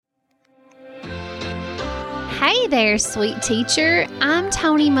Hey there, sweet teacher. I'm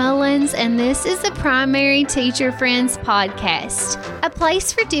Toni Mullins, and this is the Primary Teacher Friends podcast, a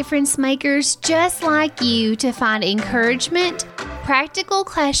place for difference makers just like you to find encouragement, practical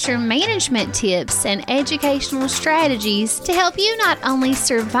classroom management tips, and educational strategies to help you not only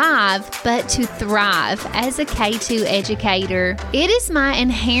survive, but to thrive as a K-2 educator. It is my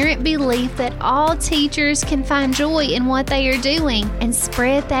inherent belief that all teachers can find joy in what they are doing and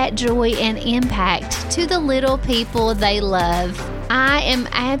spread that joy and impact to the little people they love. I am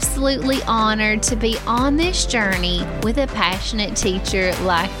absolutely honored to be on this journey with a passionate teacher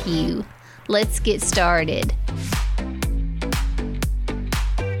like you. Let's get started.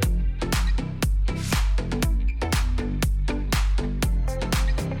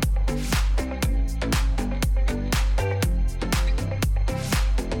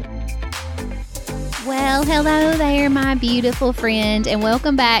 Well, hello there, my beautiful friend, and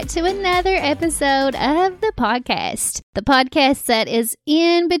welcome back to another episode of the podcast. The podcast that is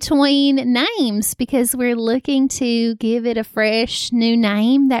in between names because we're looking to give it a fresh new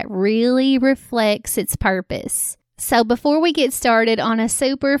name that really reflects its purpose. So before we get started on a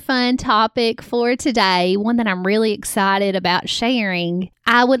super fun topic for today, one that I'm really excited about sharing,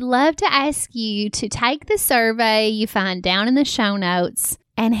 I would love to ask you to take the survey you find down in the show notes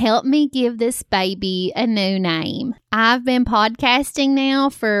and help me give this baby a new name. I've been podcasting now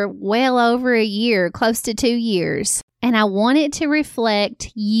for well over a year, close to 2 years, and I want it to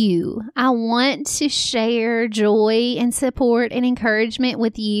reflect you. I want to share joy and support and encouragement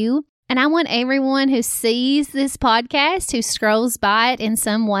with you. And I want everyone who sees this podcast, who scrolls by it in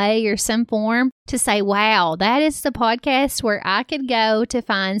some way or some form, to say, wow, that is the podcast where I could go to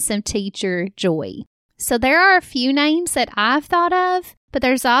find some teacher joy. So there are a few names that I've thought of, but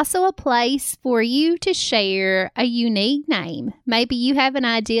there's also a place for you to share a unique name. Maybe you have an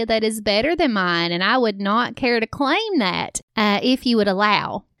idea that is better than mine, and I would not care to claim that if you would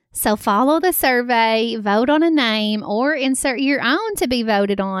allow. So follow the survey, vote on a name, or insert your own to be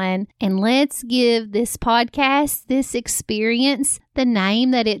voted on, and let's give this podcast, this experience, the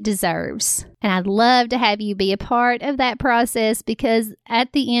name that it deserves. And I'd love to have you be a part of that process because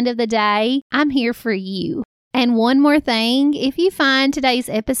at the end of the day, I'm here for you. And one more thing, if you find today's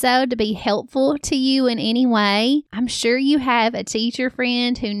episode to be helpful to you in any way, I'm sure you have a teacher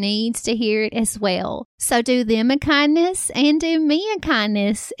friend who needs to hear it as well. So do them a kindness and do me a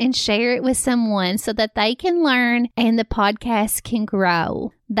kindness and share it with someone so that they can learn and the podcast can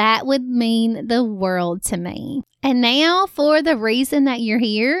grow. That would mean the world to me. And now for the reason that you're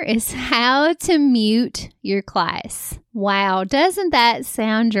here is how to mute your class. Wow, doesn't that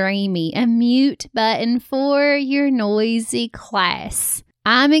sound dreamy? A mute button for your noisy class.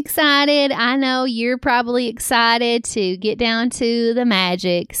 I'm excited. I know you're probably excited to get down to the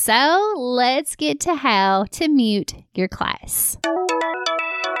magic. So let's get to how to mute your class.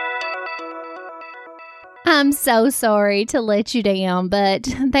 I'm so sorry to let you down,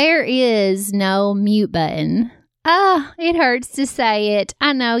 but there is no mute button. It hurts to say it.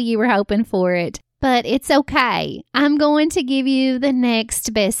 I know you were hoping for it, but it's okay. I'm going to give you the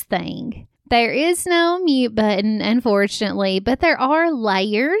next best thing. There is no mute button, unfortunately, but there are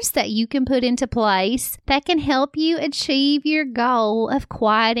layers that you can put into place that can help you achieve your goal of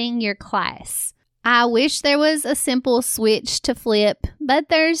quieting your class. I wish there was a simple switch to flip, but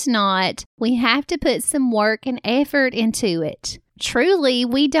there's not. We have to put some work and effort into it. Truly,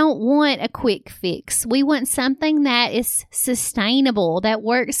 we don't want a quick fix. We want something that is sustainable, that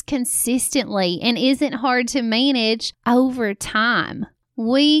works consistently, and isn't hard to manage over time.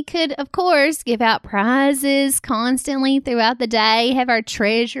 We could, of course, give out prizes constantly throughout the day, have our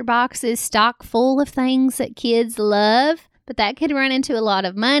treasure boxes stocked full of things that kids love, but that could run into a lot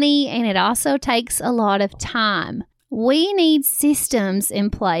of money, and it also takes a lot of time. We need systems in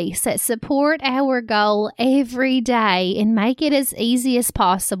place that support our goal every day and make it as easy as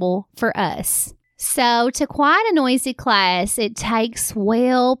possible for us. So to quiet a noisy class, it takes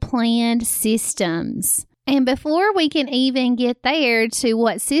well-planned systems. And before we can even get there to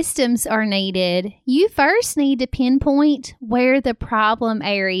what systems are needed, you first need to pinpoint where the problem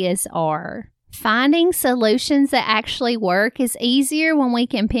areas are. Finding solutions that actually work is easier when we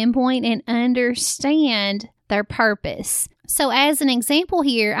can pinpoint and understand their purpose. So as an example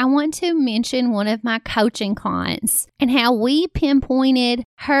here, I want to mention one of my coaching clients and how we pinpointed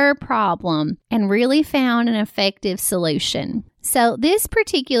her problem and really found an effective solution. So this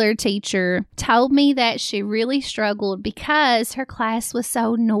particular teacher told me that she really struggled because her class was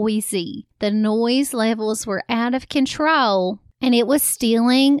so noisy. The noise levels were out of control and it was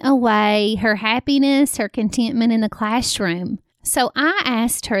stealing away her happiness, her contentment in the classroom. So I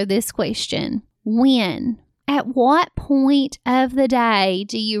asked her this question: when At what point of the day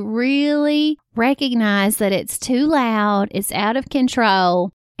do you really recognize that it's too loud, it's out of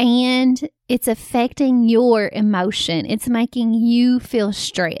control, and it's affecting your emotion? It's making you feel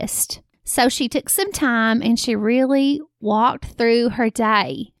stressed. So she took some time and she really walked through her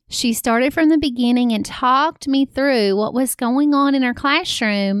day. She started from the beginning and talked me through what was going on in her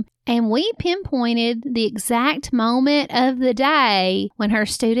classroom, and we pinpointed the exact moment of the day when her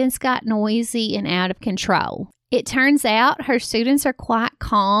students got noisy and out of control. It turns out her students are quite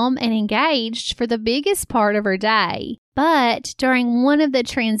calm and engaged for the biggest part of her day. But during one of the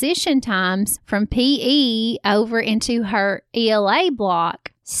transition times from PE over into her ELA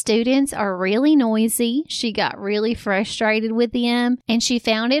block, students are really noisy. She got really frustrated with them, and she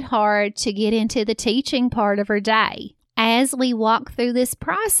found it hard to get into the teaching part of her day. As we walked through this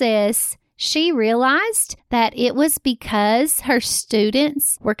process, she realized that it was because her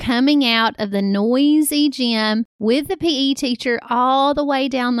students were coming out of the noisy gym with the PE teacher all the way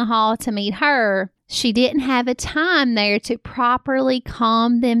down the hall to meet her. She didn't have a time there to properly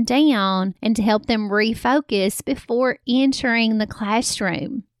calm them down and to help them refocus before entering the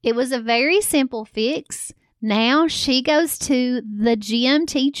classroom. It was a very simple fix. Now she goes to the gym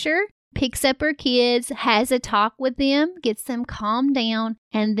teacher, picks up her kids, has a talk with them, gets them calmed down,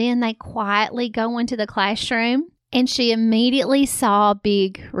 and then they quietly go into the classroom, and she immediately saw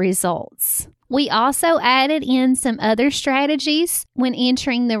big results. We also added in some other strategies when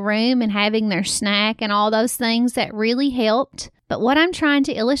entering the room and having their snack and all those things that really helped. But what I'm trying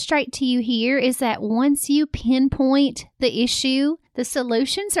to illustrate to you here is that once you pinpoint the issue, the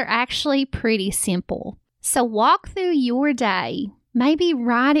solutions are actually pretty simple. So walk through your day. Maybe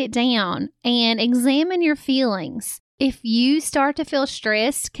write it down and examine your feelings. If you start to feel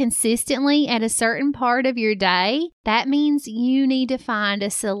stressed consistently at a certain part of your day, that means you need to find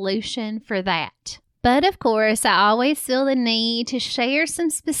a solution for that. But of course, I always feel the need to share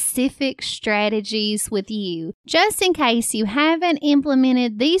some specific strategies with you, just in case you haven't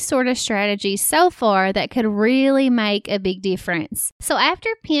implemented these sort of strategies so far that could really make a big difference. So after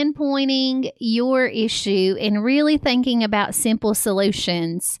pinpointing your issue and really thinking about simple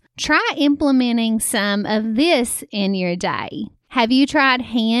solutions, try implementing some of this in your day. Have you tried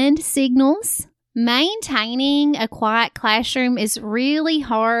hand signals? Maintaining a quiet classroom is really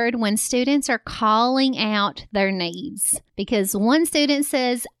hard when students are calling out their needs, because one student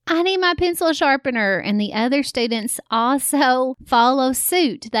says, "I need my pencil sharpener," and the other students also follow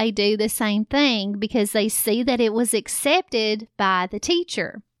suit. They do the same thing because they see that it was accepted by the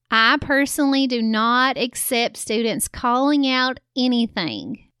teacher. I personally do not accept students calling out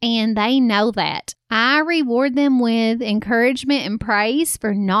anything, and they know that. I reward them with encouragement and praise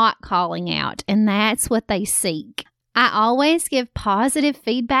for not calling out, and that's what they seek. I always give positive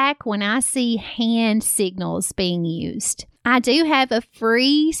feedback when I see hand signals being used. I do have a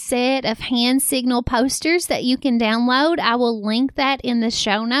free set of hand signal posters that you can download. I will link that in the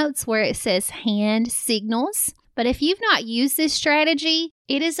show notes where it says hand signals. But if you've not used this strategy,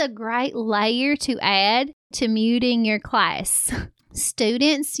 it is a great layer to add to muting your class.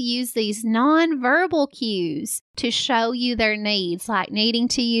 Students use these nonverbal cues to show you their needs, like needing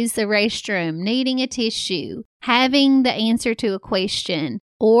to use the restroom, needing a tissue, having the answer to a question,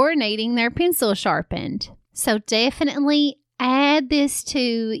 or needing their pencil sharpened. So definitely add this to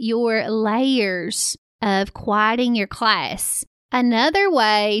your layers of quieting your class. Another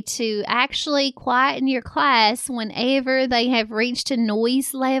way to actually quieten your class whenever they have reached a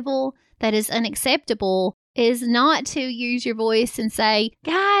noise level that is unacceptable is not to use your voice and say,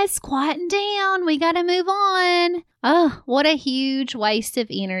 "Guys, quieten down. We got to move on." Oh, what a huge waste of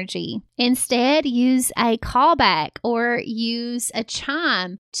energy. Instead, use a callback or use a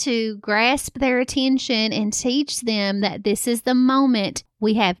chime to grasp their attention and teach them that this is the moment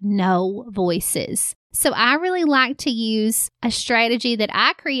we have no voices. So I really like to use a strategy that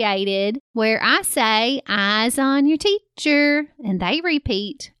I created where I say, "Eyes on your teacher," and they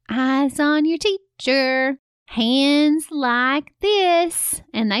repeat, "Eyes on your teacher. Hands like this,"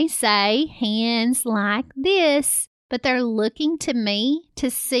 and they say, "Hands like this." But they're looking to me to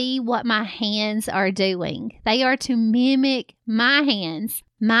see what my hands are doing. They are to mimic my hands.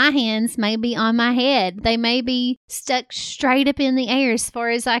 My hands may be on my head. They may be stuck straight up in the air as far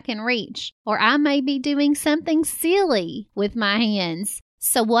as I can reach. Or I may be doing something silly with my hands.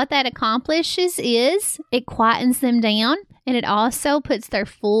 So what that accomplishes is it quietens them down, and it also puts their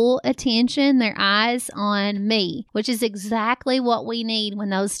full attention, their eyes on me, which is exactly what we need when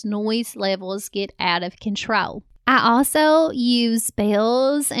those noise levels get out of control. I also use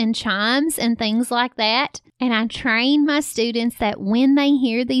bells and chimes and things like that, and I train my students that when they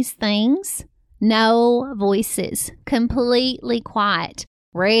hear these things, No voices. Completely quiet.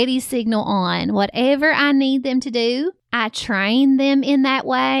 Ready signal on. Whatever I need them to do, I train them in that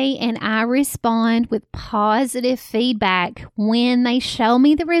way, and I respond with positive feedback when they show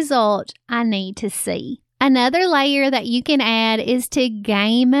me the result I need to see. Another layer that you can add is to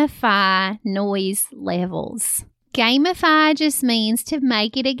gamify noise levels. Gamify just means to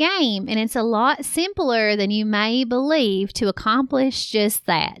make it a game, and it's a lot simpler than you may believe to accomplish just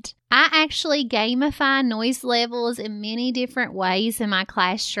that. I actually gamify noise levels in many different ways in my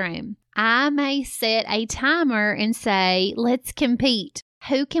classroom. I may set a timer and say, let's compete.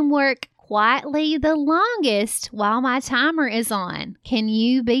 Who can work quietly the longest while my timer is on? Can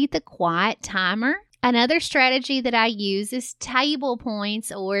you beat the quiet timer? Another strategy that I use is table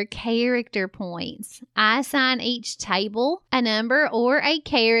points or character points. I assign each table a number or a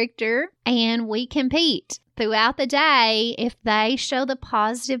character, and we compete. Throughout the day, if they show the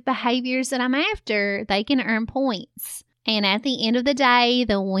positive behaviors that I'm after, they can earn points. And at the end of the day,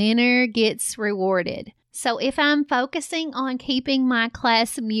 the winner gets rewarded. So if I'm focusing on keeping my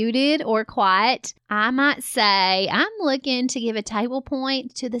class muted or quiet, I might say I'm looking to give a table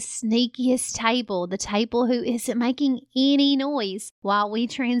point to the sneakiest table, the table who isn't making any noise while we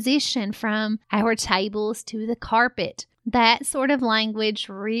transition from our tables to the carpet. That sort of language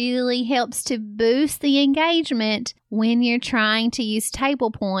really helps to boost the engagement when you're trying to use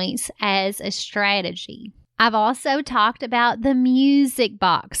table points as a strategy. I've also talked about the music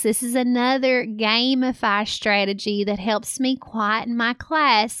box. This is another gamify strategy that helps me quieten my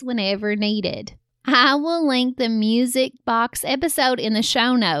class whenever needed. I will link the music box episode in the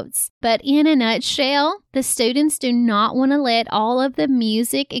show notes, but in a nutshell, the students do not want to let all of the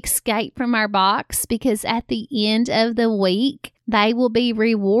music escape from our box because at the end of the week, they will be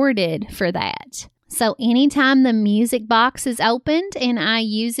rewarded for that. So anytime the music box is opened and I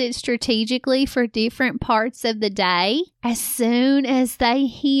use it strategically for different parts of the day, as soon as they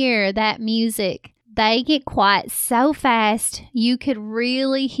hear that music, they get quiet so fast you could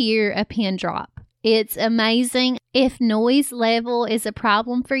really hear a pin drop. It's amazing. If noise level is a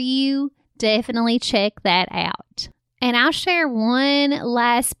problem for you, definitely check that out. And I'll share one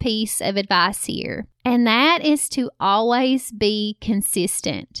last piece of advice here, and that is to always be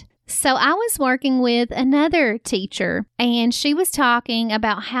consistent. So I was working with another teacher, and she was talking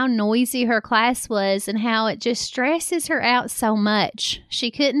about how noisy her class was and how it just stresses her out so much. She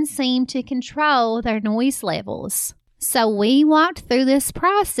couldn't seem to control their noise levels. So we walked through this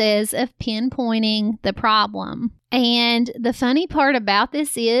process of pinpointing the problem. And the funny part about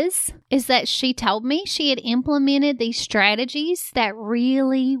this is that she told me she had implemented these strategies that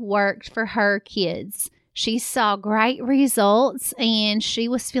really worked for her kids. She saw great results and she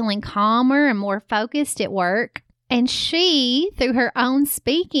was feeling calmer and more focused at work. And she, through her own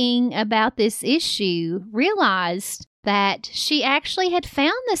speaking about this issue, realized that she actually had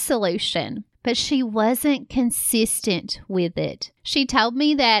found the solution, but she wasn't consistent with it. She told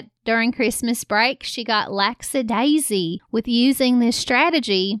me that during Christmas break, she got lackadaisy with using this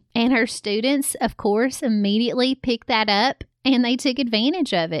strategy, and her students, of course, immediately picked that up and they took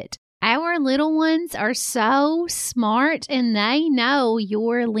advantage of it. Our little ones are so smart and they know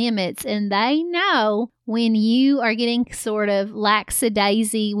your limits and they know when you are getting sort of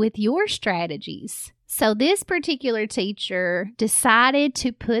lackadaisy with your strategies. So this particular teacher decided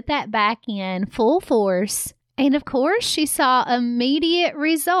to put that back in full force. And of course, she saw immediate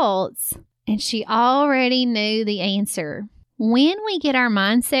results and she already knew the answer. When we get our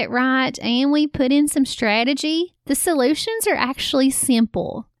mindset right and we put in some strategy, the solutions are actually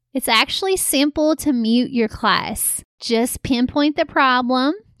simple. It's actually simple to mute your class. Just pinpoint the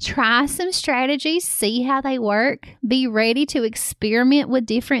problem, try some strategies, see how they work, be ready to experiment with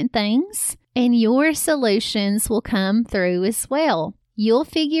different things, and your solutions will come through as well. You'll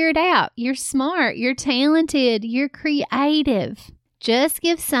figure it out. You're smart, you're talented, you're creative. Just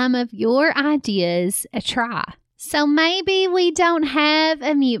give some of your ideas a try. So maybe we don't have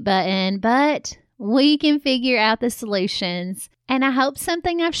a mute button, but we can figure out the solutions. And I hope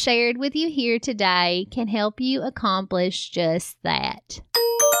something I've shared with you here today can help you accomplish just that.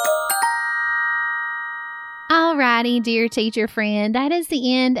 Alrighty, dear teacher friend, that is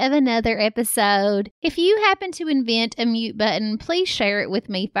the end of another episode. If you happen to invent a mute button, please share it with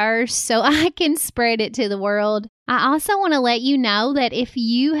me first so I can spread it to the world. I also want to let you know that if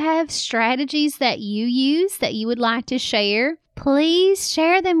you have strategies that you use that you would like to share, please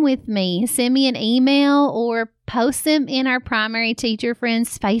share them with me. Send me an email or post them in our Primary Teacher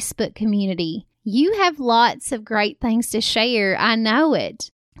Friends Facebook community. You have lots of great things to share. I know it.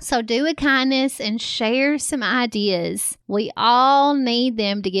 So do a kindness and share some ideas. We all need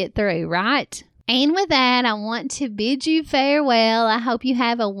them to get through, right? And with that, I want to bid you farewell. I hope you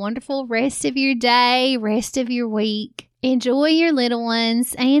have a wonderful rest of your day, rest of your week. Enjoy your little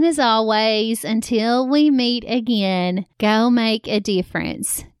ones. And as always, until we meet again, go make a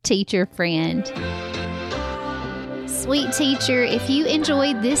difference. Teacher friend. Sweet teacher, if you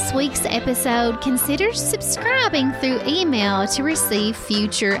enjoyed this week's episode, consider subscribing through email to receive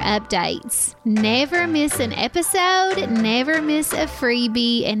future updates. Never miss an episode, never miss a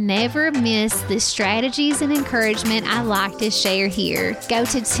freebie, and never miss the strategies and encouragement I like to share here. Go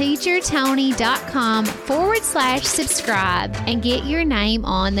to teachertony.com/subscribe and get your name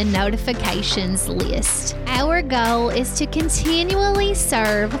on the notifications list. Our goal is to continually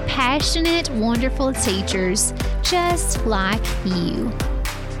serve passionate, wonderful teachers just like you.